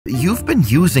You've been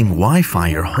using Wi-Fi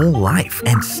your whole life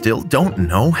and still don't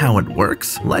know how it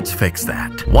works? Let's fix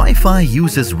that. Wi-Fi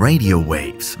uses radio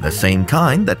waves, the same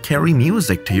kind that carry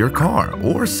music to your car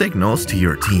or signals to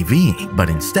your TV. But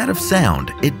instead of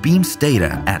sound, it beams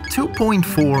data at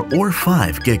 2.4 or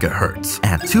 5 gigahertz.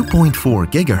 At 2.4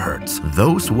 gigahertz,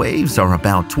 those waves are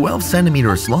about 12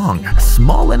 centimeters long,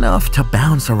 small enough to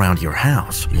bounce around your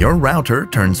house. Your router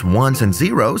turns ones and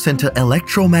zeros into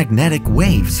electromagnetic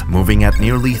waves, moving at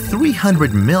nearly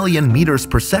 300 million meters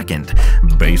per second,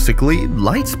 basically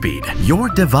light speed. Your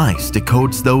device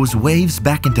decodes those waves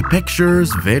back into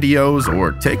pictures, videos,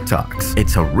 or TikToks.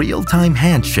 It's a real-time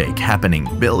handshake happening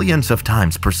billions of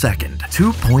times per second.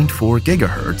 2.4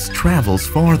 gigahertz travels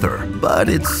farther, but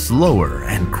it's slower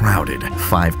and crowded.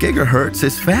 5 gigahertz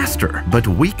is faster, but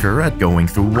weaker at going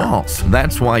through walls.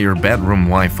 That's why your bedroom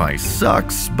Wi-Fi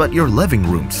sucks, but your living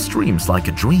room streams like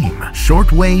a dream.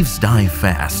 Short waves die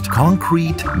fast.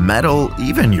 Concrete, metal,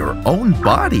 even your own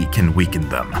body can weaken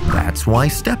them. That's why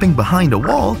stepping behind a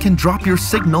wall can drop your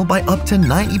signal by up to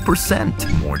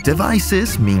 90%. More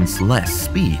devices means less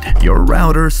speed. Your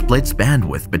router splits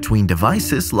bandwidth between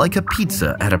devices like a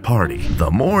pizza at a party.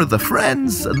 The more the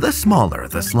friends, the smaller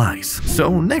the slice.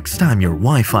 So next time your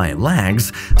Wi-Fi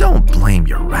lags, don't blame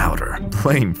your router,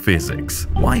 blame physics.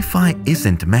 Wi-Fi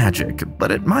isn't magic,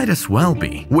 but it might as well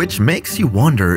be, which makes you wonder